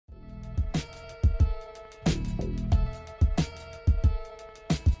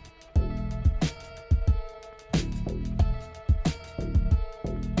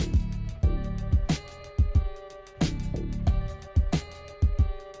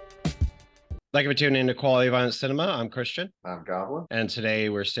Thank you for tuning in to Quality Violence Cinema. I'm Christian. I'm Goblin. And today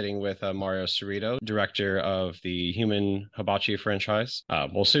we're sitting with Mario Cerrito, director of the Human Hibachi franchise.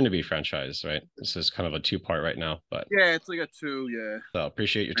 Well, soon to be franchise, right? This is kind of a two-part right now, but Yeah, it's like a two, yeah. so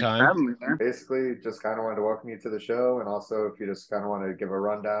appreciate your Thanks for time. having me, man. Basically, just kind of wanted to welcome you to the show, and also if you just kind of want to give a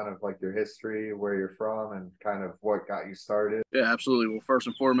rundown of like your history, where you're from, and kind of what got you started. Yeah, absolutely. Well, first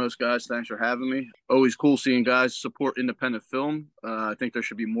and foremost, guys, thanks for having me. Always cool seeing guys support independent film. I think there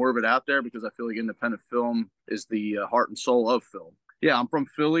should be more of it out there because I feel like independent film is the heart and soul of film. Yeah, I'm from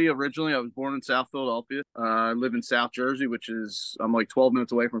Philly originally. I was born in South Philadelphia. I live in South Jersey, which is, I'm like 12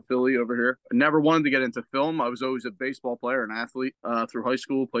 minutes away from Philly over here. I never wanted to get into film. I was always a baseball player, an athlete through high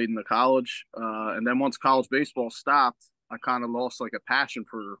school, played in the college. And then once college baseball stopped, I kind of lost like a passion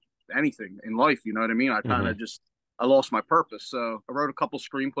for anything in life. You know what I mean? I kind of just, I lost my purpose. So I wrote a couple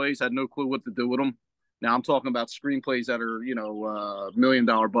screenplays, had no clue what to do with them. Now I'm talking about screenplays that are, $1 million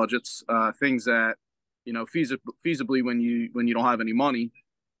budgets, things that, feasibly when you don't have any money,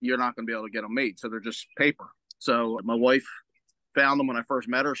 you're not going to be able to get them made. So they're just paper. So my wife found them when I first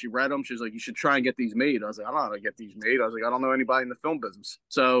met her. She read them. She's like, you should try and get these made. I was like, I don't know how to get these made. I was like, I don't know anybody in the film business.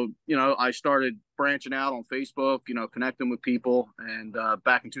 So, I started branching out on Facebook, connecting with people. And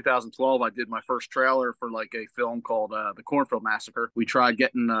back in 2012, I did my first trailer for like a film called The Cornfield Massacre. We tried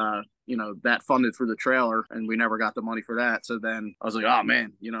getting, that funded through the trailer, and we never got the money for that. So then I was like, oh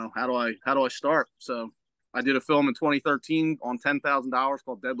man, how do I start? So I did a film in 2013 on $10,000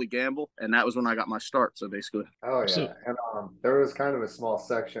 called Deadly Gamble, and that was when I got my start. So basically, Oh So, yeah, and there was kind of a small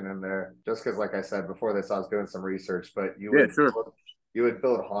section in there, just because, like I said before this, I was doing some research. But yeah, sure. you would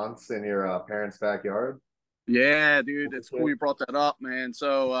build haunts in your parents' backyard. Yeah, dude, it's cool you brought that up, man.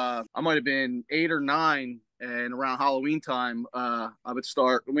 So I might have been 8 or 9, and around Halloween time, I would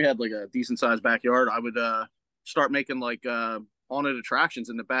start. When we had like a decent sized backyard, I would start making like haunted attractions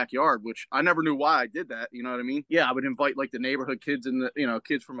in the backyard, which I never knew why I did that. You know what I mean? Yeah, I would invite like the neighborhood kids and the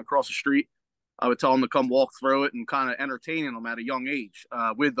kids from across the street. I would tell them to come walk through it and kind of entertaining them at a young age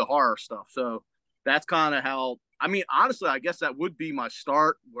with the horror stuff. So that's kind of how. I mean, honestly, I guess that would be my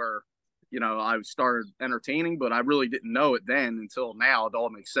start where I started entertaining, but I really didn't know it then until now. It all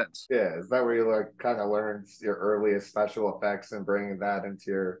makes sense. Yeah, is that where you like kind of learned your earliest special effects and bringing that into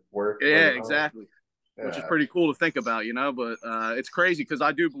your work Yeah, later on? exactly. Which is Yeah. pretty cool to think about, but it's crazy because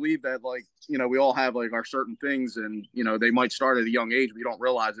I do believe that, like, we all have like our certain things, and they might start at a young age, but you don't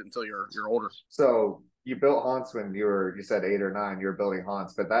realize it until you're older. So you built haunts when you said 8 or 9, you were building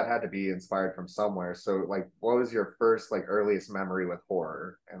haunts, but that had to be inspired from somewhere. So like what was your first like earliest memory with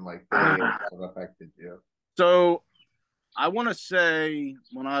horror and like the way it kind of affected you? So I want to say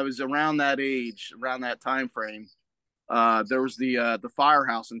when I was around that age, around that time frame, there was the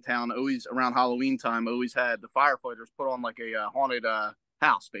firehouse in town. Always around Halloween time, always had the firefighters put on like a haunted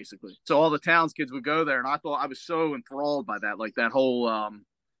house, basically. So all the towns kids would go there, and I thought I was so enthralled by that, like that whole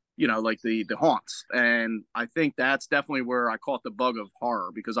like the haunts. And I think that's definitely where I caught the bug of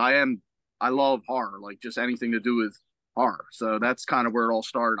horror because I love horror, like just anything to do with horror. So that's kind of where it all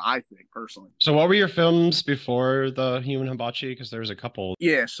started, I think, personally. so what were your films before the Human Hibachi? Because there's a couple.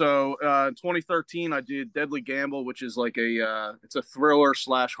 Yeah, so in 2013 I did Deadly Gamble, which is like it's a thriller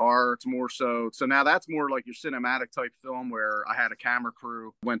slash horror. It's more so now that's more like your cinematic type film where I had a camera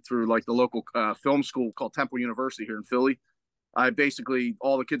crew, went through like the local film school called Temple University here in Philly. I basically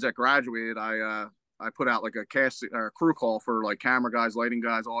all the kids that graduated, I put out like a cast or crew call for like camera guys, lighting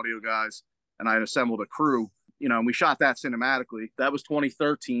guys, audio guys, and I assembled a crew. And we shot that cinematically. That was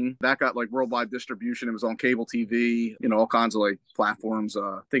 2013. That got like worldwide distribution. It was on cable TV, all kinds of like platforms.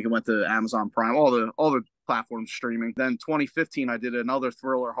 I think it went to Amazon Prime, all the platforms streaming. Then 2015, I did another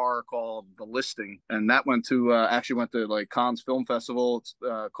thriller horror called The Listing, and that actually went to like Cannes Film Festival. It's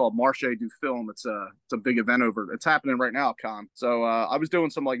called Marche du Film. It's a big event over. It's happening right now at Cannes. So I was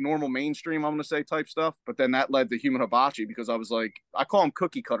doing some like normal mainstream, I'm gonna say, type stuff, but then that led to Human Hibachi because I was like, I call them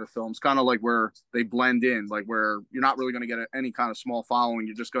cookie cutter films, kind of like where they blend in, like where you're not really gonna get any kind of small following.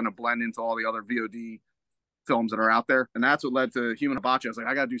 You're just gonna blend into all the other VOD films that are out there. And that's what led to Human Hibachi. I was like,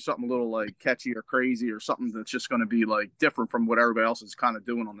 I got to do something a little like catchy or crazy or something that's just going to be like different from what everybody else is kind of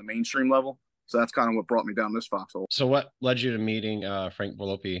doing on the mainstream level. So that's kind of what brought me down this foxhole. So what led you to meeting Frank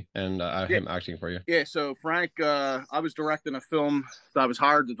Volpe and Yeah. him acting for you? Yeah, so Frank, I was directing a film that I was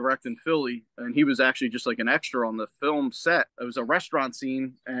hired to direct in Philly, and he was actually just like an extra on the film set. It was a restaurant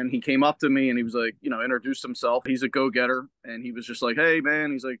scene, and he came up to me and he was like, introduced himself. He's a go-getter, and he was just like, hey,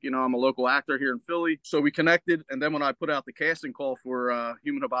 man, he's like, I'm a local actor here in Philly. So we connected, and then when I put out the casting call for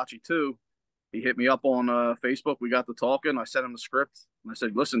Human Hibachi 2, he hit me up on Facebook. We got to talking. I sent him the script, and I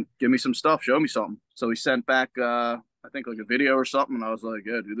said, listen, give me some stuff. Show me something. So he sent back I think like a video or something, and I was like,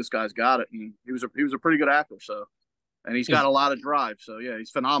 yeah, dude, this guy's got it. And he was a pretty good actor, so, and he's got a lot of drive, so yeah, he's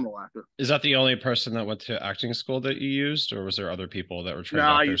a phenomenal actor. Is that the only person that went to acting school that you used, or was there other people that were No, trained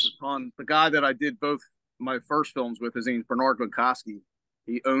I used actors? a ton. The guy that I did both my first films with, his name's Bernard Gronkowski.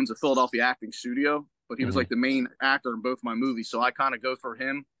 He owns a Philadelphia acting studio, but he was like the main actor in both my movies. So I kind of go for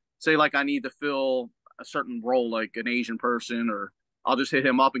him. Say like I need to fill a certain role, like an Asian person, or I'll just hit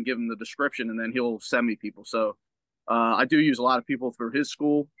him up and give him the description, and then he'll send me people. So I do use a lot of people for his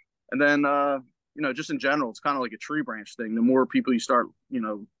school, and then just in general, it's kind of like a tree branch thing. The more people you start,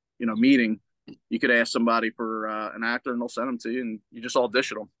 meeting, you could ask somebody for an actor, and they'll send them to you, and you just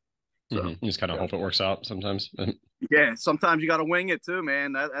audition them. So You just kind of hope it works out sometimes. yeah, sometimes you got to wing it too,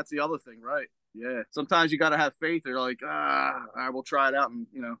 man. That's the other thing, right? Yeah, sometimes you got to have faith. They're like, all right, we'll try it out, and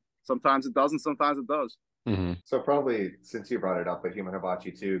sometimes it doesn't, sometimes it does. So probably since you brought it up, but Human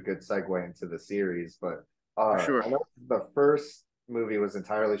Hibachi too, good segue into the series. But For sure. I know the first movie was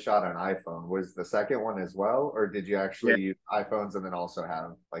entirely shot on iPhone. Was the second one as well, or did you actually use iPhones and then also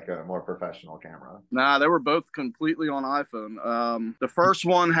have like a more professional camera? Nah, they were both completely on iPhone. The first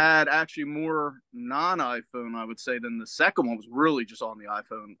one had actually more non-iPhone, I would say, than the second one was really just on the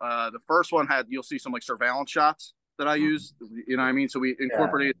iPhone. The first one you'll see some like surveillance shots that I used. You know what I mean? So we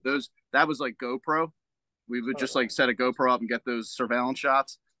incorporated those. That was like GoPro. We would just like set a GoPro up and get those surveillance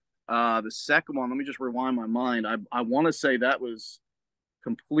shots. The second one, let me just rewind my mind. I want to say that was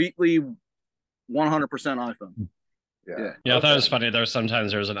completely 100% iPhone. Yeah, I thought it was funny. There was an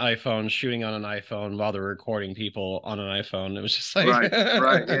iPhone shooting on an iPhone while they're recording people on an iPhone. It was just like right,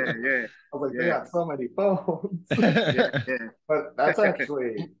 yeah. I was like, they got so many phones. But that's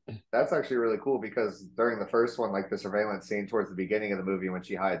actually really cool because during the first one, like the surveillance scene towards the beginning of the movie when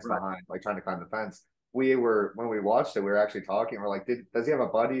she hides behind, like trying to climb the fence, when we watched it, we were actually talking. We're like, does he have a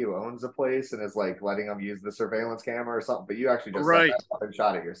buddy who owns a place and is like letting him use the surveillance camera or something? But you actually just set that up and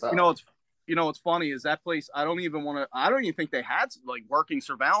shot it yourself. What's funny is that place. I don't even think they had like working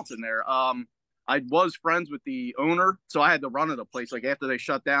surveillance in there. I was friends with the owner, so I had to run to the place. Like after they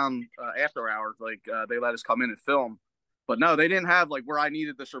shut down after hours, like they let us come in and film. But no, they didn't have like where I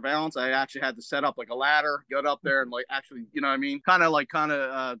needed the surveillance. I actually had to set up like a ladder, get up there, and like actually, you know what I mean? Kind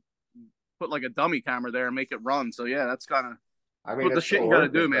of put like a dummy camera there and make it run. So yeah, that's kind of what the shit you got to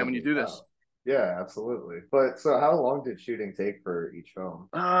do, man, when you do this. Yeah, absolutely. But so how long did shooting take for each film?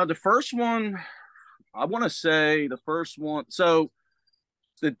 The first one, I want to say the first one. So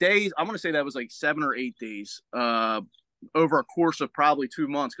the days, I want to say that was like 7 or 8 days over a course of probably 2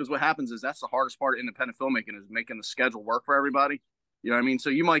 months. Because what happens is that's the hardest part of independent filmmaking is making the schedule work for everybody. You know what I mean?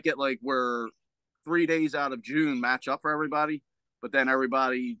 So you might get like where 3 days out of June match up for everybody, but then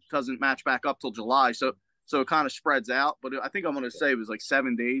everybody doesn't match back up till July. So it kind of spreads out. But I think I'm going to say it was like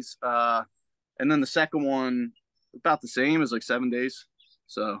 7 days. And then the second one, about the same as like 7 days.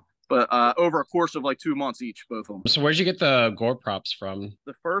 So, but over a course of like 2 months each, both of them. So where'd you get the gore props from?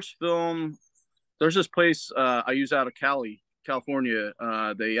 The first film, there's this place I use out of California.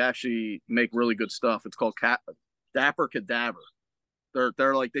 They actually make really good stuff. It's called Dapper Cadaver.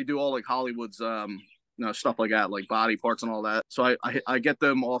 They're like, they do all like Hollywood's stuff like that, like body parts and all that. So I get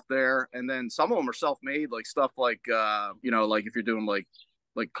them off there, and then some of them are self-made, like stuff like like if you're doing like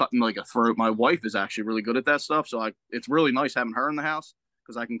cutting like a throat. My wife is actually really good at that stuff, so it's really nice having her in the house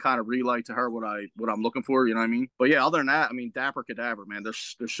because I can kind of relay to her what I'm looking for. You know what I mean? But yeah, other than that, I mean, Dapper Cadaver, man,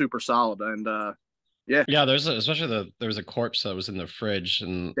 they're super solid, and yeah. There was a corpse that was in the fridge,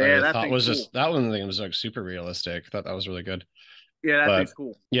 and I thought was cool. just that one thing was like super realistic. I thought that was really good. Yeah, that thing's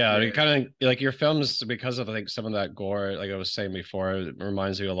cool. Yeah, it kind of like your films because of like some of that gore, like I was saying before, it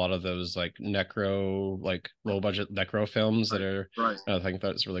reminds me a lot of those like necro, like low budget necro films that are. Right. I think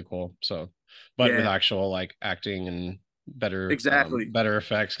that's really cool. So, but with actual like acting and better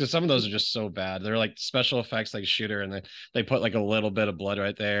effects, because some of those are just so bad. They're like special effects, like shooter, and they put like a little bit of blood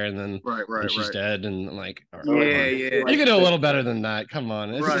right there, and then she's dead, and I'm like, you can do a little better than that. Come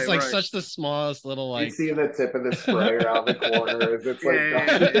on, it's just like such the smallest little like. You see the tip of the spray around the corner. It's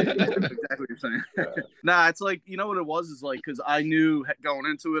exactly what you're saying. Nah, it's like, you know what it was is like, because I knew going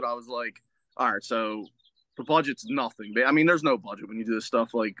into it, I was like, all right, so the budget's nothing. I mean, there's no budget when you do this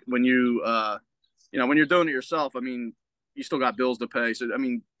stuff. Like when you when you're doing it yourself, I mean, you still got bills to pay. So, I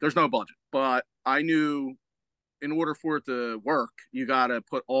mean, there's no budget. But I knew in order for it to work, you got to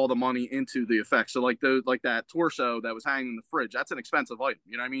put all the money into the effects. So, like that torso that was hanging in the fridge, that's an expensive item.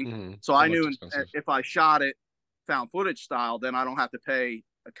 You know what I mean? Mm-hmm. So I knew if I shot it found footage style, then I don't have to pay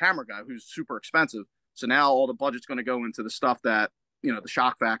a camera guy who's super expensive. So now all the budget's going to go into the stuff that, the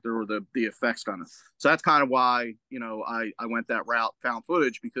shock factor or the effects kind of. So that's kind of why, I went that route, found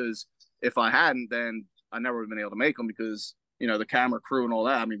footage, because if I hadn't, then I never would have been able to make them because, you know, the camera crew and all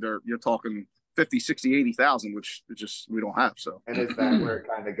that. I mean, you're talking 50, 60, 80,000, which just we don't have. So, and is that where it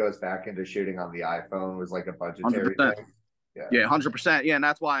kind of goes back into shooting on the iPhone was like a budgetary 100%. thing? Yeah, 100%. Yeah, and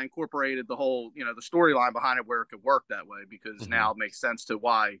that's why I incorporated the whole, you know, the storyline behind it where it could work that way, because now it makes sense to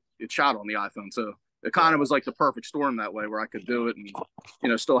why it's shot on the iPhone. So it kind of was like the perfect storm that way, where I could do it and, you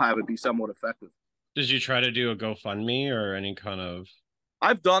know, still have it be somewhat effective. Did you try to do a GoFundMe or any kind of?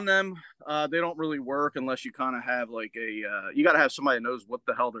 I've done them. They don't really work unless you kind of have like you got to have somebody that knows what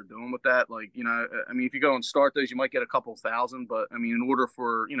the hell they're doing with that. Like, you know, I mean, if you go and start those, you might get a couple thousand, but I mean, in order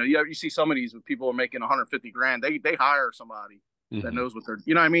for, you know, you see some of these with people are making 150 grand, they hire somebody that knows what they're,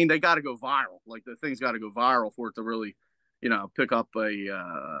 you know what I mean? They got to go viral. Like the thing's got to go viral for it to really, you know, pick up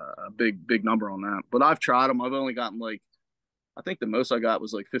a big number on that. But I've tried them. I've only gotten like, I think the most I got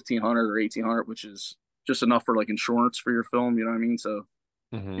was like 1,500 or 1,800, which is just enough for like insurance for your film. You know what I mean? So,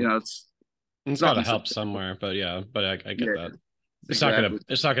 you know, it's got to help somewhere, but yeah, but I get that. It's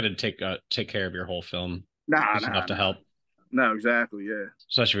not gonna take care of your whole film. It's enough to help. No, exactly. Yeah.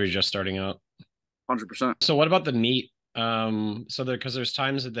 Especially if you're just starting out. 100%. So what about the meat? So because there's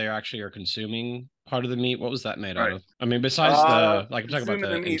times that they actually are consuming part of the meat. What was that made out of? I mean, besides I'm talking about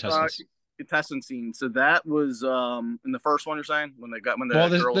the intestines. Intestine scene. So that was in the first one you're saying when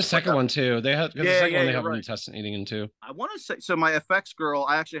the second one too. They had the second one they have an intestine eating in too. I want to say so. My effects girl,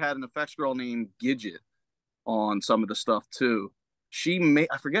 I actually had an effects girl named Gidget on some of the stuff too. She made,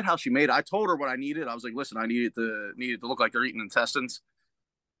 I forget how she made it. I told her what I needed. I was like, listen, I needed to look like they're eating intestines.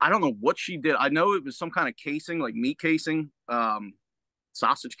 I don't know what she did. I know it was some kind of casing, like meat casing,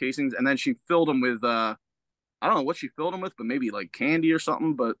 sausage casings, and then she filled them with I don't know what she filled them with, but maybe like candy or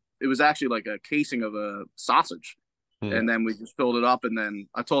something. But it was actually like a casing of a sausage. And then we just filled it up. And then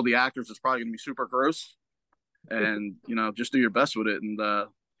I told the actors it's probably going to be super gross. And, you know, just do your best with it. And,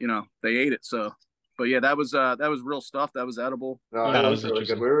 you know, they ate it. So, but yeah, that was real stuff. That was edible. No, that was really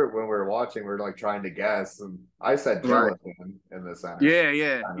good. When we were watching, we were like trying to guess. And I said gelatin in the center.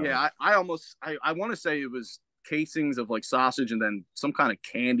 Yeah. I want to say it was casings of like sausage and then some kind of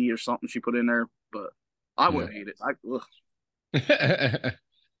candy or something she put in there. But I wouldn't eat it.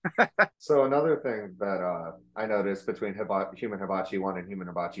 So another thing that I noticed between Human Hibachi 1 and Human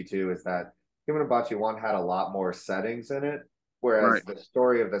Hibachi 2 is that Human Hibachi 1 had a lot more settings in it, whereas the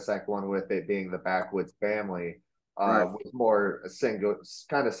story of the second one, with it being the backwoods family, was more a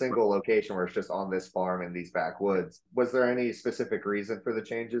single location where it's just on this farm in these backwoods. Was there any specific reason for the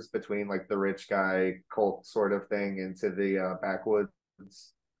changes between like the rich guy cult sort of thing into the backwoods,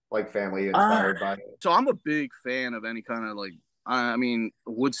 like family inspired by it? So I'm a big fan of any kind of like, I mean,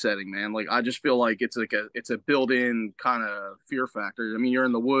 wood setting, man. Like, I just feel like it's a built-in kind of fear factor. I mean, you're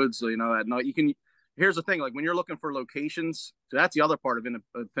in the woods, so, you know, at night here's the thing, like when you're looking for locations, so that's the other part of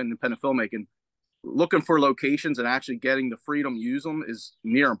independent filmmaking. Looking for locations and actually getting the freedom to use them is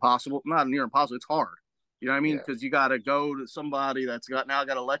near impossible. Not near impossible, it's hard. You know what I mean? Because you got to go to somebody that's got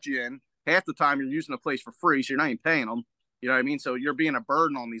to let you in. Half the time you're using a place for free, so you're not even paying them. You know what I mean? So you're being a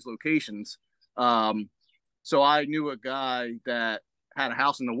burden on these locations. So I knew a guy that had a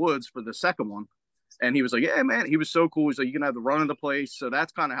house in the woods for the second one. And he was like, yeah, man, he was so cool. He's like, you can have the run of the place. So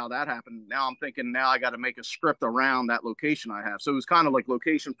that's kind of how that happened. Now I'm thinking I got to make a script around that location I have. So it was kind of like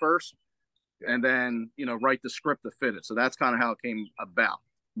location first and then, you know, write the script to fit it. So that's kind of how it came about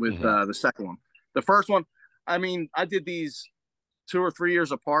with the second one. The first one, I mean, I did these 2 or 3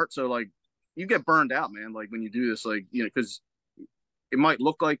 years apart. So like you get burned out, man. Like when you do this, like, you know, because it might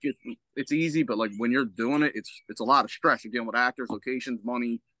look like it's easy, but like when you're doing it, it's a lot of stress. You're dealing with actors, locations,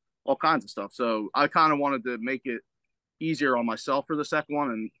 money, all kinds of stuff. So I kind of wanted to make it easier on myself for the second one,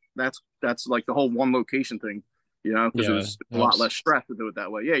 and that's like the whole one location thing, you know, because it was a lot less stress to do it that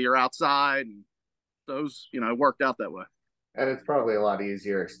way. Yeah, you're outside, and those, you know, it worked out that way. And it's probably a lot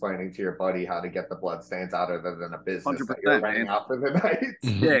easier explaining to your buddy how to get the bloodstains out other than a business that you're running out for the night.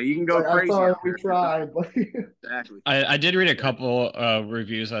 Yeah, you can go like, crazy. Sorry, we tried. Exactly. I did read a couple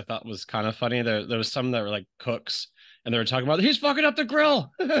reviews I thought was kind of funny. There was some that were like cooks, and they were talking about he's fucking up the grill.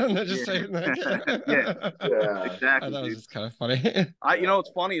 And they're just saying that. yeah, exactly. That was just kind of funny. You know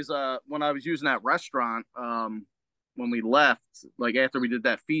what's funny is when I was using that restaurant, when we left, like after we did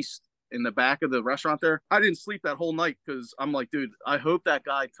that feast in the back of the restaurant there, I didn't sleep that whole night because I'm like, dude, I hope that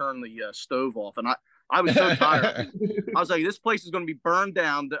guy turned the stove off. And I was so tired. I was like, this place is going to be burned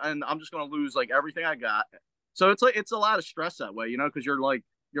down and I'm just going to lose like everything I got. So it's like, it's a lot of stress that way, you know, because you're like,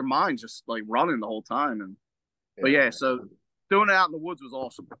 your mind's just like running the whole time. And, but yeah, so doing it out in the woods was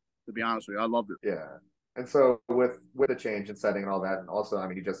awesome, to be honest with you. I loved it. Yeah. And so with the change in setting and all that, and also, I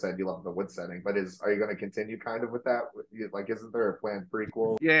mean, you just said you love the wood setting, but are you going to continue kind of with that? Like, isn't there a planned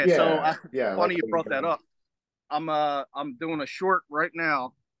prequel? Yeah. Yeah, So yeah. Funny you brought that up. I'm doing a short right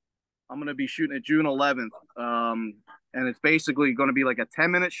now. I'm going to be shooting it June 11th. And it's basically going to be like a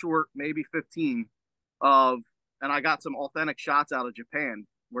 10-minute short, maybe 15 and I got some authentic shots out of Japan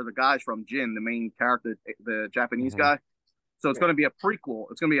where the guy's from, Jin, the main character, the Japanese guy. So it's going to be a prequel.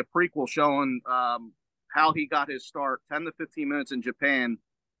 It's going to be a prequel showing how he got his start, 10 to 15 minutes in Japan.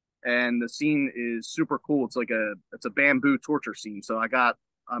 And the scene is super cool. It's like it's a bamboo torture scene. So I got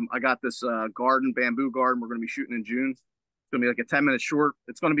this bamboo garden. We're going to be shooting in June. It's going to be like a 10-minute short.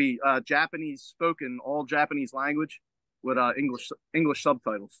 It's going to be Japanese spoken, all Japanese language with English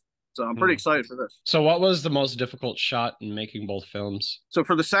subtitles. So I'm pretty excited for this. So what was the most difficult shot in making both films? So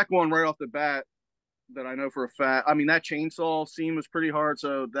for the second one, right off the bat, that I know for a fact, I mean, that chainsaw scene was pretty hard.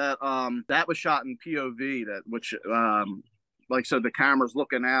 So that was shot in POV, so the camera's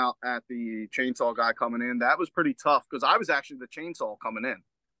looking out at the chainsaw guy coming in. That was pretty tough because I was actually the chainsaw coming in.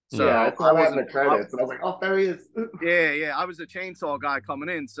 So yeah, I saw that in the credits, and I was like, "Oh, there he is." Yeah, I was the chainsaw guy coming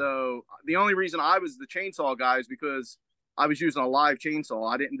in. So the only reason I was the chainsaw guy is because I was using a live chainsaw.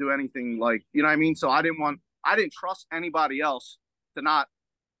 I didn't do anything like, you know what I mean? So I didn't trust anybody else to not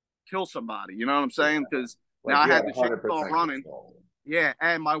kill somebody. You know what I'm saying? Because now I had the chainsaw running. Control. Yeah,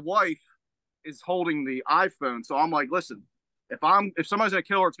 and my wife is holding the iPhone, so I'm like, listen, if somebody's gonna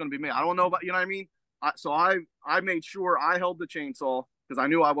kill her, it's gonna be me. I don't know about, you know what I mean? So I made sure I held the chainsaw because I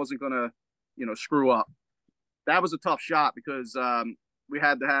knew I wasn't gonna, screw up. That was a tough shot because we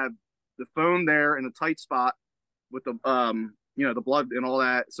had to have the phone there in a tight spot with the the blood and all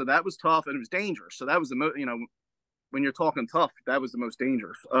that. So that was tough and it was dangerous. So that was when you're talking tough, that was the most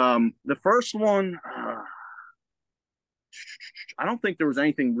dangerous. The first one, I don't think there was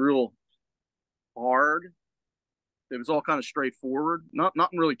anything real hard. It was all kind of straightforward.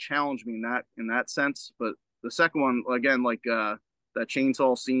 Nothing really challenged me in that sense. But the second one, again, like that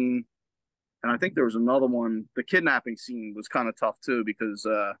chainsaw scene, and I think there was another one. The kidnapping scene was kind of tough too because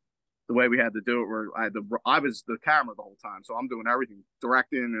the way we had to do it, where I was the camera the whole time, so I'm doing everything,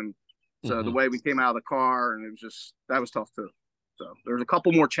 directing, and so the way we came out of the car, and that was tough too. So there was a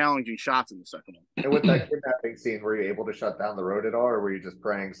couple more challenging shots in the second one. And with that kidnapping scene, were you able to shut down the road at all, or were you just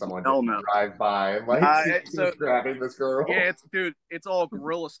praying someone didn't drive by and grabbing this girl? Yeah, it's all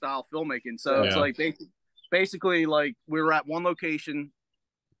guerrilla style filmmaking. So it's like basically like we were at one location.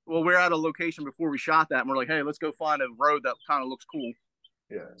 Well, we were at a location before we shot that, and we're like, hey, let's go find a road that kind of looks cool.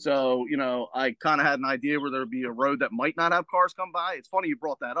 Yeah. So, I kind of had an idea where there'd be a road that might not have cars come by. It's funny you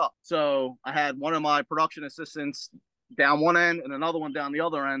brought that up. So I had one of my production assistants down one end and another one down the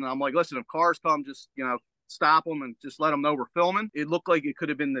other end. And I'm like, listen, if cars come, just, stop them and just let them know we're filming. It looked like it could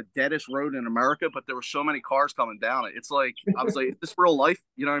have been the deadest road in America, but there were so many cars coming down it. It's like, I was like, is this real life?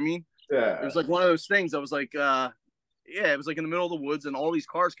 You know what I mean? Yeah. It was like one of those things. I was like, it was like in the middle of the woods and all these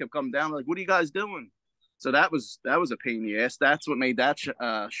cars kept coming down. Like, what are you guys doing? So that was a pain in the ass. That's what made that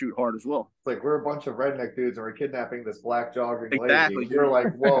shoot hard as well. It's like we're a bunch of redneck dudes and we're kidnapping this black jogging lady. You're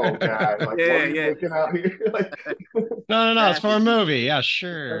like, whoa, guy. Like, what are you looking out here? Like, no, it's for a movie. Yeah,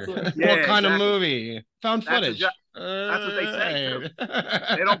 sure. What kind of movie? Found footage. That's what they say.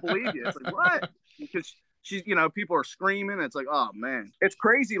 They don't believe you. It's like, what? Because she's, people are screaming. It's like, oh man, it's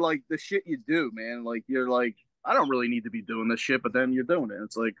crazy. Like the shit you do, man. Like you're like, I don't really need to be doing this shit, but then you're doing it.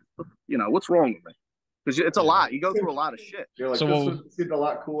 It's like, what's wrong with me? Because it's a lot. You go through a lot of shit. You're like, this seemed a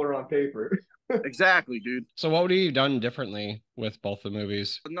lot cooler on paper. Exactly, dude. So what would you have done differently with both the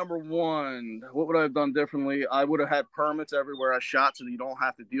movies? Number one, what would I have done differently? I would have had permits everywhere I shot so that you don't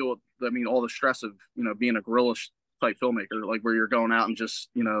have to deal with, all the stress of, being a guerrilla type filmmaker, like where you're going out and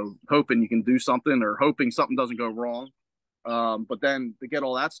just, hoping you can do something or hoping something doesn't go wrong. But then to get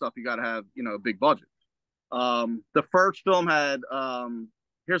all that stuff, you got to have, a big budget. The first film had...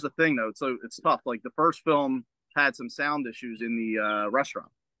 here's the thing though, so it's tough. Like the first film had some sound issues in the restaurant.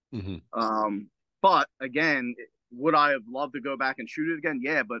 But again, would I have loved to go back and shoot it again?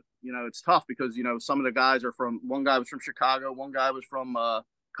 Yeah, but it's tough because some of the guys are one guy was from Chicago, one guy was from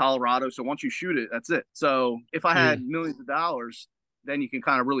Colorado. So once you shoot it, that's it. So if I had millions of dollars, then you can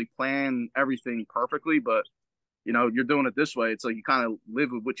kind of really plan everything perfectly. But you're doing it this way. It's like you kind of live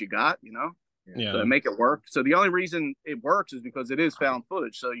with what you got, to make it work. So the only reason it works is because it is found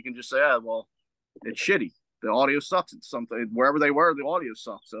footage. So you can just say, well, it's shitty. The audio sucks. It's something wherever they were, the audio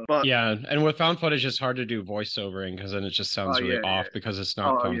sucks. So, and with found footage, it's hard to do voiceovering because then it just sounds really off because it's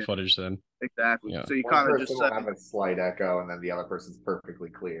not found footage. Then exactly. So you kind of just have a slight echo, and then the other person's perfectly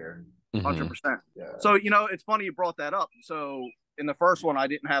clear. 100%. So it's funny you brought that up. So in the first one, I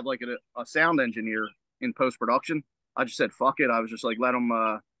didn't have like a sound engineer in post-production. I just said, fuck it. I was just like, let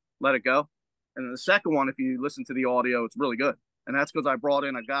it go. And then the second one, if you listen to the audio, it's really good. And that's because I brought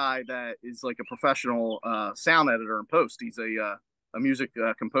in a guy that is like a professional sound editor in post. He's a music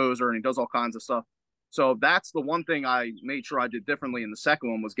composer, and he does all kinds of stuff. So that's the one thing I made sure I did differently in the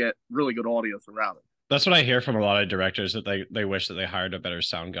second one, was get really good audio throughout it. That's what I hear from a lot of directors, that they wish that they hired a better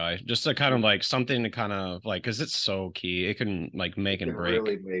sound guy, just to kind of like something to kind of like, because it's so key. It can like make and break.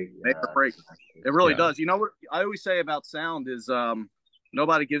 Really make or break. It really does. You know what I always say about sound is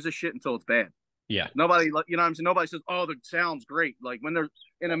nobody gives a shit until it's bad. Yeah. Nobody, you know what I'm saying? Nobody says, oh, the sound's great. Like when they're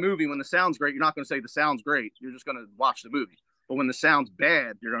in a movie, when the sound's great, you're not going to say the sound's great. You're just going to watch the movie. But when the sound's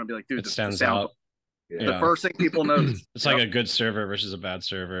bad, you're going to be like, dude, it stands out. The first thing people notice. It's like a good server versus a bad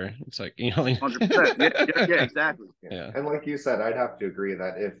server. It's like, you know, 100%. Yeah, exactly. Yeah. And like you said, I'd have to agree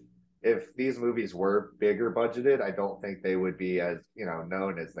that if these movies were bigger budgeted, I don't think they would be as, you know,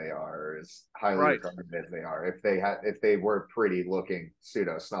 known as they are, as highly regarded as they are. If they were pretty looking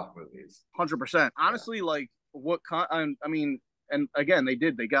pseudo snuff movies. 100%. Honestly, like I mean, and again,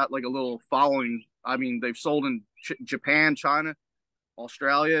 they got like a little following. I mean, they've sold in Japan, China,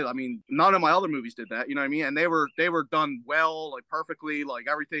 Australia. I mean, none of my other movies did that, you know what I mean? And they were done well, like perfectly, like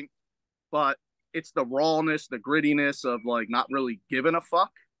everything. But it's the rawness, the grittiness of like not really giving a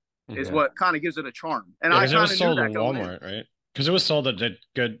fuck is what kind of gives it a charm. And I it was sold at Walmart, right? Because it was sold at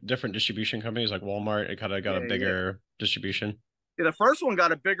good different distribution companies like Walmart. It kind of got a bigger distribution. Yeah, the first one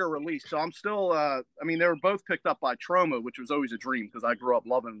got a bigger release, so I'm still. I mean, they were both picked up by Troma, which was always a dream because I grew up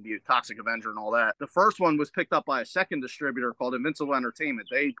loving the Toxic Avenger and all that. The first one was picked up by a second distributor called Invincible Entertainment.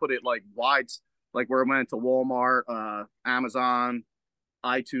 They put it like wide, like where it went to Walmart, Amazon,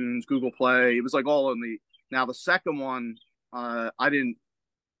 iTunes, Google Play. It was like all in the. Now the second one, I didn't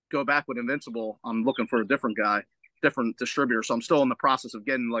go back with Invincible. I'm looking for a different distributor, so I'm still in the process of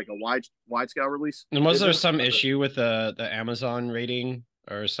getting like a wide scale release. And was there some issue with the Amazon rating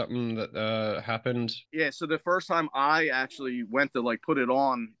or something that happened? Yeah, so the first time I actually went to like put it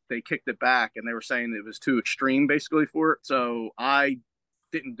on, they kicked it back and they were saying it was too extreme basically for it. So I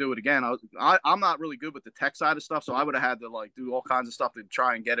didn't do it again. I'm not really good with the tech side of stuff, so I would have had to like do all kinds of stuff to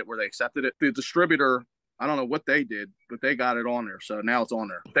try and get it where they accepted it. The distributor, I don't know what they did, but they got it on there. So now it's on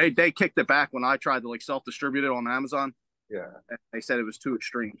there. They kicked it back when I tried to like self-distribute it on Amazon. Yeah. And they said it was too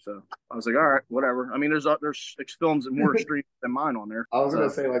extreme. So I was like, all right, whatever. I mean, there's films more extreme than mine on there. I was going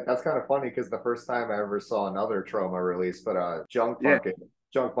to say, like, that's kind of funny because the first time I ever saw another Troma release, but Junk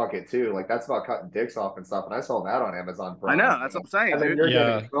Bucket too, like that's about cutting dicks off and stuff. And I saw that on Amazon Prime. I know, that's what I'm saying, and then you're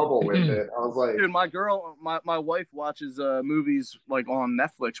getting in trouble with it. I was like, dude, my wife watches movies like on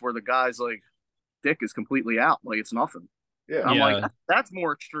Netflix where the guy's like, dick is completely out, like it's nothing. Yeah, I'm like, that's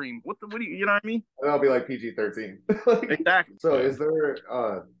more extreme. What do you know what I mean? That'll be like PG-13. Exactly. So is there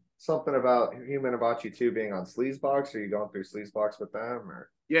something about Human Hibachi 2 being on Sleazebox? Are you going through Sleazebox with them, or?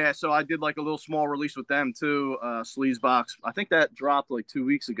 Yeah, so I did like a little small release with them too, Sleazebox. I think that dropped like 2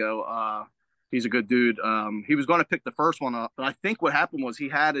 weeks ago. He's a good dude. He was going to pick the first one up, but I think what happened was he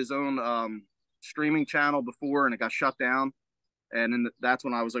had his own streaming channel before and it got shut down. And then that's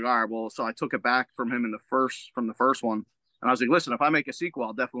when I was like, all right, well, so I took it back from him from the first one. And I was like, listen, if I make a sequel,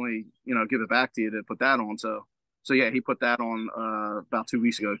 I'll definitely, you know, give it back to you to put that on. So yeah, he put that on about 2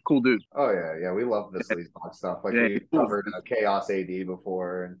 weeks ago. Cool dude. Oh yeah, we love the Sleazebox stuff. Like we covered Chaos AD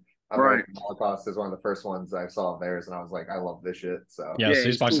before, and American Holocaust is one of the first ones I saw of theirs, and I was like, I love this shit. So yeah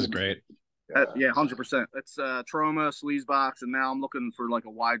Sleazebox is great. Yeah, 100%. It's Troma, Sleazebox, and now I'm looking for like a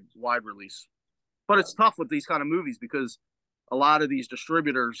wide release. But it's tough with these kind of movies because a lot of these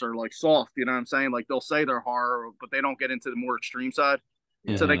distributors are like soft, you know what I'm saying? Like they'll say they're horror, but they don't get into the more extreme side.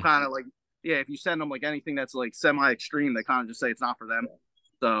 Mm-hmm. So they kind of like, if you send them like anything that's like semi-extreme, they kind of just say it's not for them.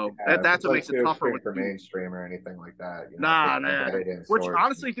 So that's what makes it tougher with for mainstream or anything like that. You know, nah. Which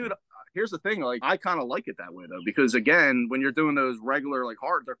honestly, dude, here's the thing. Like I kind of like it that way though, because again, when you're doing those regular like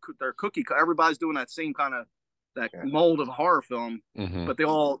hard, they're cookie. Everybody's doing that same kind of mold of a horror film, but they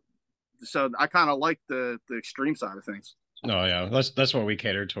all. So I kind of like the extreme side of things. Oh yeah, that's what we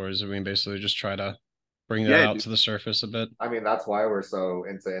cater towards. I mean, basically just try to bring that out to the surface a bit. I mean, that's why we're so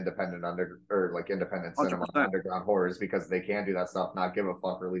into independent independent cinema, 100%. Underground horrors, because they can do that stuff, not give a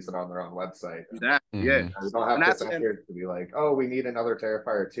fuck, release it on their own website. Exactly. Yeah. We don't have to sit here to be like, oh, we need another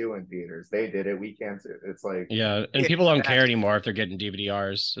Terrifier 2 in theaters. They did it. We can't. It's like and people don't care anymore if they're getting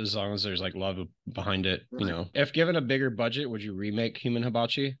DVD-Rs as long as there's like love behind it. Right. You know, if given a bigger budget, would you remake Human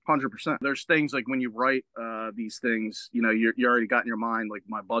Hibachi? 100%. There's things like when you write these things, you know, you already got in your mind like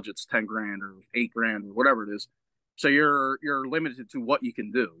my budget's $10,000 or $8,000 or whatever it is. So you're limited to what you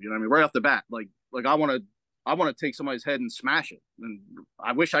can do. You know what I mean? Right off the bat, like I want to take somebody's head and smash it. And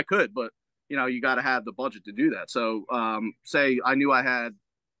I wish I could, but you got to have the budget to do that. So say I knew I had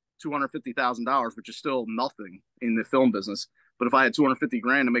 $250,000, which is still nothing in the film business. But if I had 250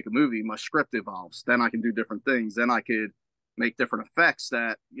 grand to make a movie, my script evolves. Then I can do different things. Then I could make different effects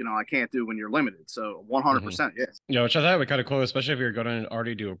that, I can't do when you're limited. So 100%. Yeah. Yeah. Which I thought would be kind of cool, especially if you're going to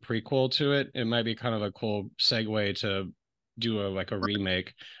already do a prequel to it. It might be kind of a cool segue to do a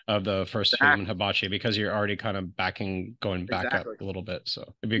remake of the first Human Hibachi, because you're already kind of going back up a little bit. So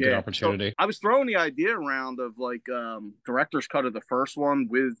it'd be a good opportunity. So I was throwing the idea around of director's cut of the first one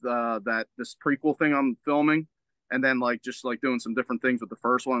with this prequel thing I'm filming, and then just doing some different things with the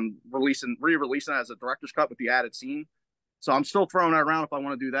first one, re-releasing it as a director's cut with the added scene. So I'm still throwing that around if I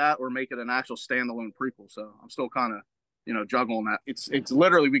want to do that or make it an actual standalone prequel. So I'm still kind of juggling that. It's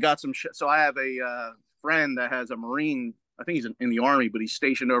literally, we got some shit. So I have a friend that has a Marine. I think he's in the Army, but he's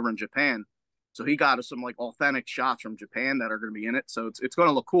stationed over in Japan. So he got us some authentic shots from Japan that are going to be in it. So it's going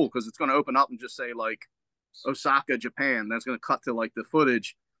to look cool because it's going to open up and just say Osaka, Japan. That's going to cut to the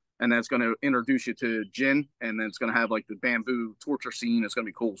footage, and that's going to introduce you to Jin, and then it's going to have the bamboo torture scene. It's going to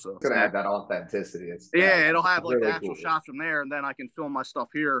be cool. So it's going to have that authenticity. It'll have really the actual shots from there, and then I can film my stuff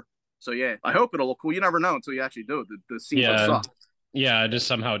here. So yeah, I hope it'll look cool. You never know until you actually do it. The scene will suck. Yeah, it just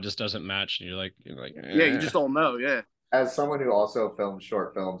somehow just doesn't match, and you're like, yeah, you just don't know. Yeah. As someone who also films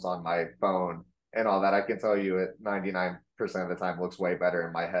short films on my phone and all that, I can tell you it 99% of the time looks way better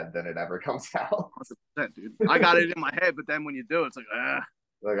in my head than it ever comes out. 100%, dude. I got it in my head, but then when you do it, it's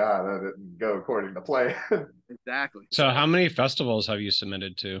that didn't go according to plan. Exactly. So how many festivals have you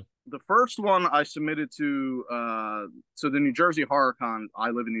submitted to? The first one I submitted to, so the New Jersey Horror Con. I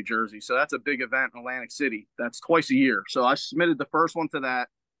live in New Jersey, so that's a big event in Atlantic City. That's twice a year. So I submitted the first one to that.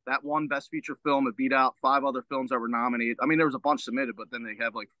 That won Best Feature Film. It beat out 5 other films that were nominated. I mean, there was a bunch submitted, but then they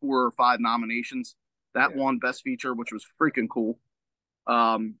have 4 or 5 nominations. That won Best Feature, which was freaking cool.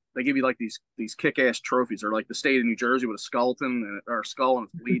 They give you these kick-ass trophies. They're the state of New Jersey with a skeleton or a skull and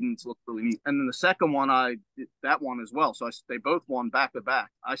it's bleeding. It looks really neat. And then the second one, that one as well. So they both won back to back.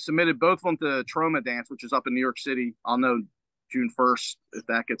 I submitted both of them to Troma Dance, which is up in New York City. I'll know June 1st if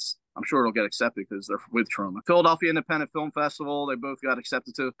that gets. I'm sure it'll get accepted because they're with Troma. Philadelphia Independent Film Festival, they both got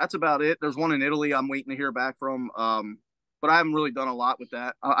accepted too. That's about it. There's one in Italy I'm waiting to hear back from. But I haven't really done a lot with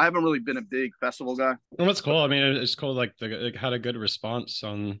that. I haven't really been a big festival guy. Well, that's cool. I mean, it's cool. Had a good response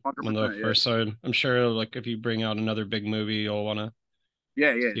on the first side. I'm sure if you bring out another big movie, you'll want to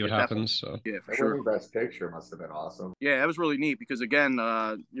see what happens. So yeah, for sure. Best Picture must have been awesome. Yeah, it was really neat because again,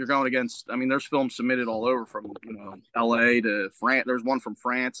 you're going against. I mean, there's films submitted all over from L.A. to France. There's one from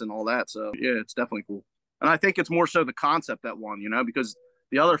France and all that. So yeah, it's definitely cool. And I think it's more so the concept that won. Because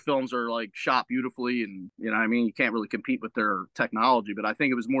the other films are shot beautifully and I mean, you can't really compete with their technology, but I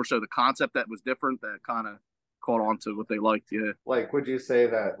think it was more so the concept that was different that kind of caught on to what they liked. Yeah. Would you say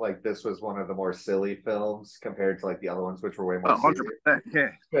that this was one of the more silly films compared to the other ones, which were way more 100%,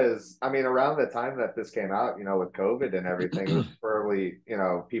 yeah. Because I mean, around the time that this came out, with COVID and everything, it was probably,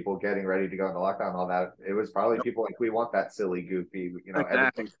 people getting ready to go into lockdown and all that. It was probably people we want that silly, goofy, exactly.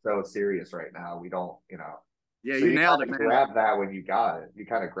 Everything's so serious right now. We don't, Yeah, so you nailed it, man. Grabbed that when you got it. You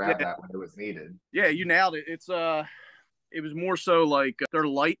kind of grabbed that when it was needed. Yeah, you nailed it. It's it was more so they're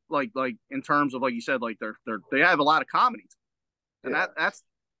light, in terms of you said, they have a lot of comedies, and that's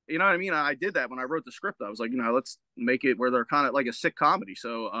what I mean. I did that when I wrote the script. I was let's make it where they're kind of like a sick comedy.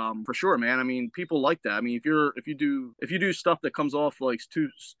 So for sure, man. I mean, people like that. I mean, if you do stuff that comes off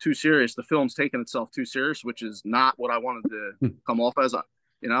too serious, the film's taking itself too serious, which is not what I wanted to come off as.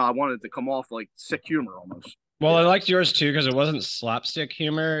 I wanted to come off sick humor almost. Well, I liked yours too because it wasn't slapstick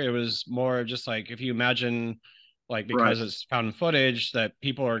humor. It was more just if you imagine, because it's found footage, that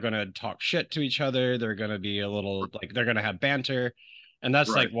people are going to talk shit to each other. They're going to be a little they're going to have banter, and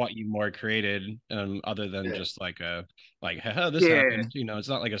that's what you more created, other than just haha, this happened. It's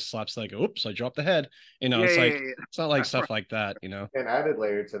not a slapstick. Oops, I dropped the head. It's not stuff like that. An added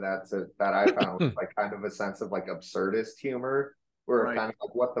layer to that I found was kind of a sense of absurdist humor. Where kind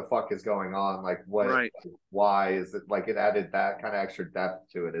of what the fuck is going on? Why is it it added that kind of extra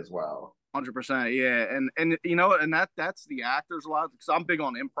depth to it as well. 100%, yeah, and that's the actors a lot because I'm big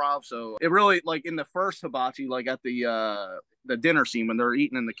on improv. So it really in the first Hibachi, at the dinner scene when they're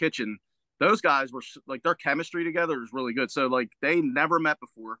eating in the kitchen, those guys were their chemistry together is really good. So they never met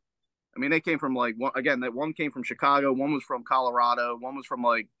before. I mean, they came from one came from Chicago, one was from Colorado, one was from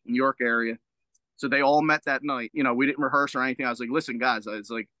New York area. So they all met that night. We didn't rehearse or anything. I was listen, guys,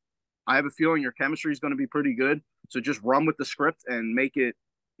 I have a feeling your chemistry is going to be pretty good. So just run with the script and make it,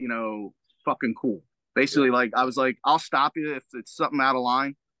 fucking cool. Basically, I was I'll stop you if it's something out of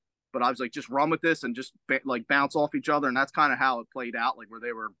line. But I was just run with this and just bounce off each other. And that's kind of how it played out, where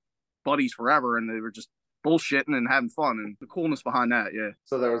they were buddies forever, and they were just bullshitting and having fun, and the coolness behind that. Yeah.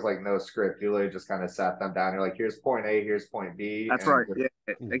 So there was like no script. You literally just kind of sat them down. You're like, here's point A, here's point B. That's right.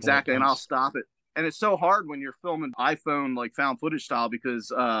 Yeah, exactly. And I'll stop it. And it's so hard when you're filming iPhone like found footage style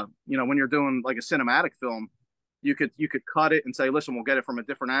because when you're doing like a cinematic film, you could cut it and say, listen, we'll get it from a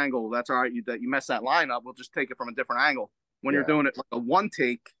different angle. That's all right. You mess that line up, we'll just take it from a different angle. When you're doing it like a one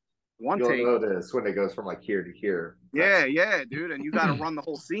take, you'll notice when it goes from like here to here. Yeah, dude. And you got to run the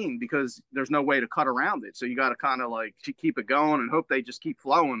whole scene because there's no way to cut around it. So you got to kind of like keep it going and hope they just keep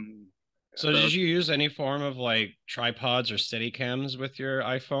flowing. So did you use any form of like tripods or steady cams with your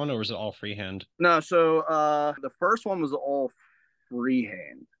iPhone, or was it all freehand? No. So the first one was all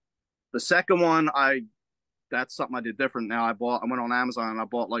freehand. The second one, that's something I did different. Now I went on Amazon and I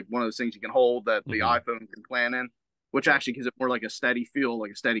bought like one of those things you can hold that the iPhone can plan in, which actually gives it more like a steady feel,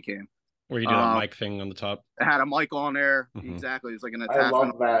 like a steady cam. Where you do that mic thing on the top. It had a mic on there. Exactly. It's like an attachment. I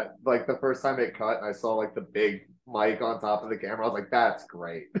love that. Like the first time it cut, I saw like the big mic on top of the camera. I was like, that's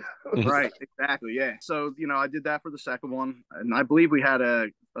great. Right. Exactly. Yeah. So, I did that for the second one. And I believe we had a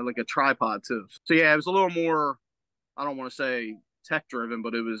tripod too. So yeah, it was a little more, I don't want to say tech driven,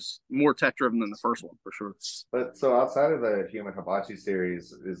 but it was more tech driven than the first one for sure. But so outside of the Human Hibachi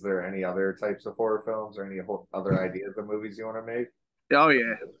series, is there any other types of horror films or any other ideas of movies you want to make? Oh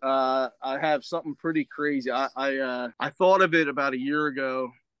yeah, I have something pretty crazy. I thought of it about a year ago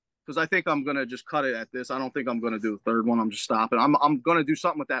because I think I'm gonna just cut it at this. I don't think I'm gonna do a third one. I'm just stopping. I'm gonna do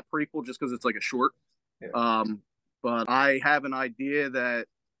something with that prequel just because it's like a short. Yeah. But I have an idea that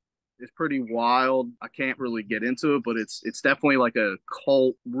is pretty wild. I can't really get into it, but it's definitely like a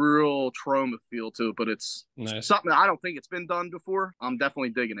cult, real Troma feel to it. But it's something I don't think it's been done before. I'm definitely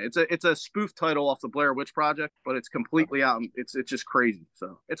digging it. It's a spoof title off the Blair Witch Project, but it's completely out. It's just crazy.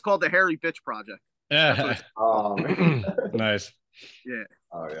 So it's called the Hairy Bitch Project. Yeah. Nice. Yeah.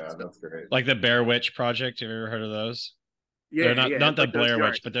 Oh yeah, that's great. Like the Bear Witch Project. Have you ever heard of those? Yeah, they're not the Blair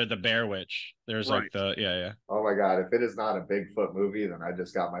Witch, but they're the Bear Witch. There's like the yeah. Oh my god, if it is not a Bigfoot movie, then I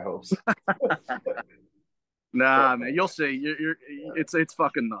just got my hopes. Nah, man, you'll see. It's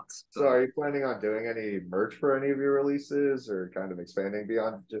fucking nuts. So are you planning on doing any merch for any of your releases, or kind of expanding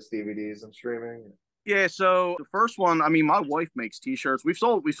beyond just DVDs and streaming? Yeah, so the first one, I mean, my wife makes T-shirts. We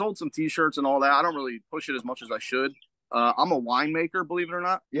sold some T-shirts and all that. I don't really push it as much as I should. I'm a winemaker, believe it or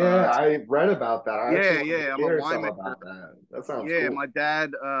not. Yeah, I read about that. I'm a winemaker. That sounds cool. My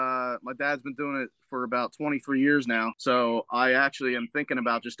dad's been doing it for about 23 years now. So I actually am thinking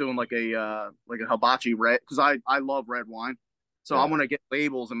about just doing like a hibachi red, because I love red wine. So I want to get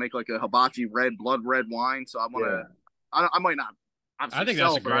labels and make like a hibachi blood red wine. So I want to. I might not. I think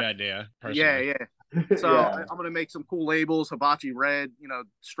that's a great idea. Personally. Yeah. So I'm going to make some cool labels, hibachi red,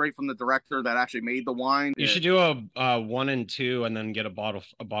 straight from the director that actually made the wine. You should do a 1 and 2 and then get a bottle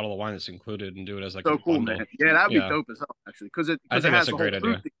of wine that's included and do it as like so a cool, bundle. Man. Yeah, that'd be dope as hell, actually. I think that's a great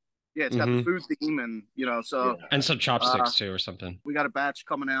idea. Yeah, it's got the food theme and, so. Yeah. And some chopsticks too or something. We got a batch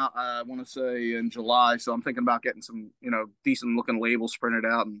coming out, I want to say in July. So I'm thinking about getting some, decent looking labels printed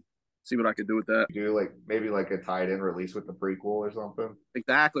out and see what I could do with that. Do like maybe like a tied in release with the prequel or something.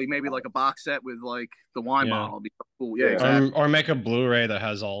 Exactly. Maybe like a box set with like the wine bottle. It'd be cool. Yeah. Exactly. Or make a Blu-ray that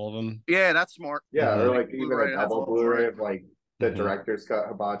has all of them. Yeah, that's smart. Yeah, or like even a double Blu-ray of like the director's cut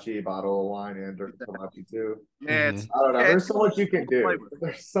hibachi, bottle of wine, and hibachi too. Yeah, I don't know. There's so much you can do.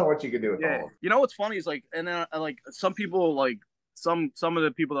 There's so much you can do with all. You know what's funny is like, and then like some people like some of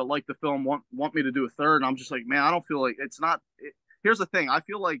the people that like the film want me to do a third, and I'm just like, man, I don't feel like it's not. Here's the thing. I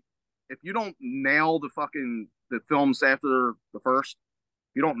feel like if you don't nail the films after the first,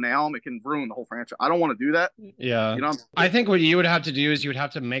 if you don't nail them, it can ruin the whole franchise. I don't want to do that. Yeah. I think what you would have to do is you would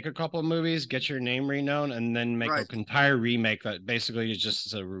have to make a couple of movies, get your name renowned, and then make an entire remake that basically is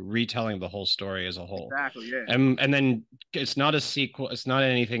just a retelling of the whole story as a whole. Exactly, yeah. And then it's not a sequel. It's not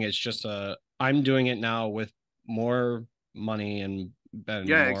anything. It's just I'm doing it now with more money and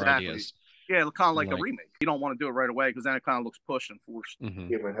more ideas. Yeah, kind of like a remake. You don't want to do it right away because then it kind of looks pushed and forced.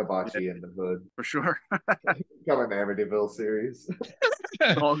 Human Hibachi in the Hood. For sure. Coming to Amityville series.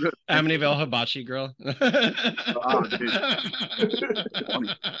 All good. Amityville Hibachi Girl. Oh, dude.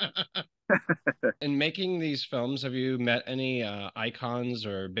 In making these films, have you met any icons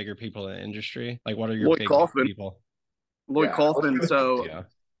or bigger people in the industry? Like, what are your big people? Lloyd Kaufman. So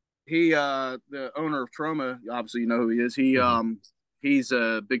he, the owner of Troma, obviously you know who he is. He's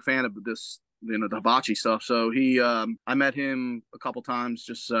a big fan of this, the hibachi stuff. So I met him a couple times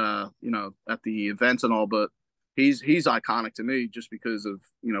just, at the events and all, but he's iconic to me just because of,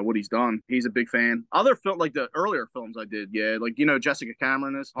 what he's done. He's a big fan. Other film, like the earlier films I did. Yeah. Like, Jessica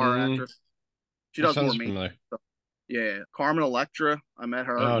Cameron is horror actress. She does more main stuff. Yeah, Carmen Electra. I met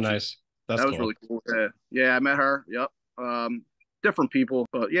her. Oh, nice. That was really cool. Yeah, I met her. Yep. Different people,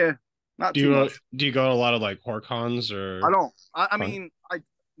 but yeah, not too much. Do you go to a lot of like horror cons or? I don't. I mean,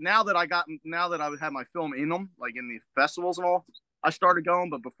 now that I had my film in them, like in the festivals and all, I started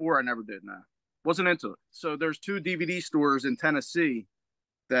going, but before I never did. Nah, wasn't into it. So there's 2 DVD stores in Tennessee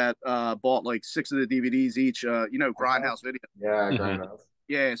that bought like 6 of the DVDs each. Grindhouse Video. Yeah, Grindhouse.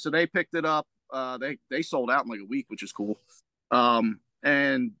 Yeah, so they picked it up. They sold out in like a week, which is cool.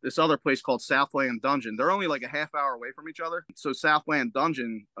 And this other place called Southland Dungeon. They're only like a half hour away from each other. So Southland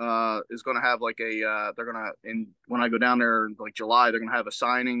Dungeon is going to have like when I go down there in like July, they're going to have a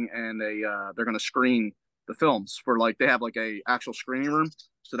signing and they're going to screen the films for like, they have like a actual screening room.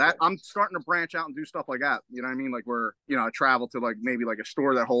 So that I'm starting to branch out and do stuff like that. You know what I mean? Like where, I travel to like maybe like a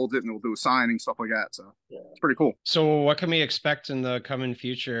store that holds it and we'll do a signing, stuff like that. So it's pretty cool. So what can we expect in the coming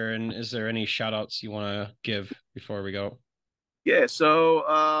future? And is there any shout outs you want to give before we go? Yeah, so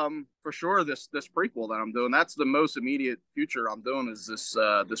for sure this prequel that I'm doing, that's the most immediate future I'm doing is this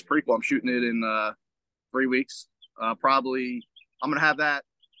prequel. I'm shooting it in 3 weeks. Probably I'm gonna have that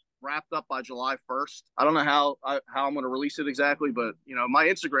wrapped up by July 1st. I don't know how I'm gonna release it exactly, but my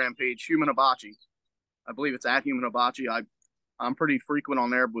Instagram page, Human Hibachi, I believe it's at Human Hibachi. I'm pretty frequent on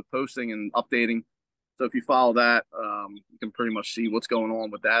there with posting and updating. So if you follow that, you can pretty much see what's going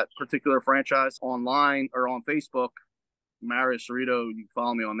on with that particular franchise online or on Facebook. Marius Cerrito, you can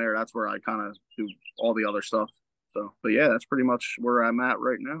follow me on there. That's where I kind of do all the other stuff. So, but yeah, that's pretty much where I'm at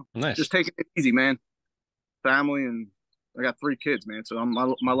right now. Nice. Just taking it easy, man. Family, and I got 3 kids, man. So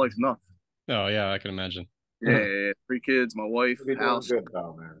my life's nuts. Oh yeah, I can imagine. Yeah, 3 kids, my wife, house. Good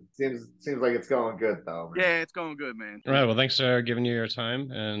though, man. Seems like it's going good though, man. Yeah, it's going good, man. All right. Well, thanks for giving you your time,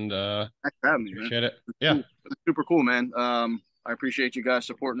 and thanks for having me, appreciate man. it. Yeah, super cool, man. I appreciate you guys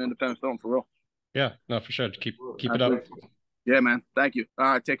supporting independent film for real. Yeah, no, for sure. Keep it up. Yeah, man. Thank you. All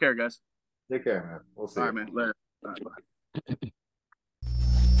right, take care, guys. Take care, man. We'll see. All right, man. Later. All right, bye.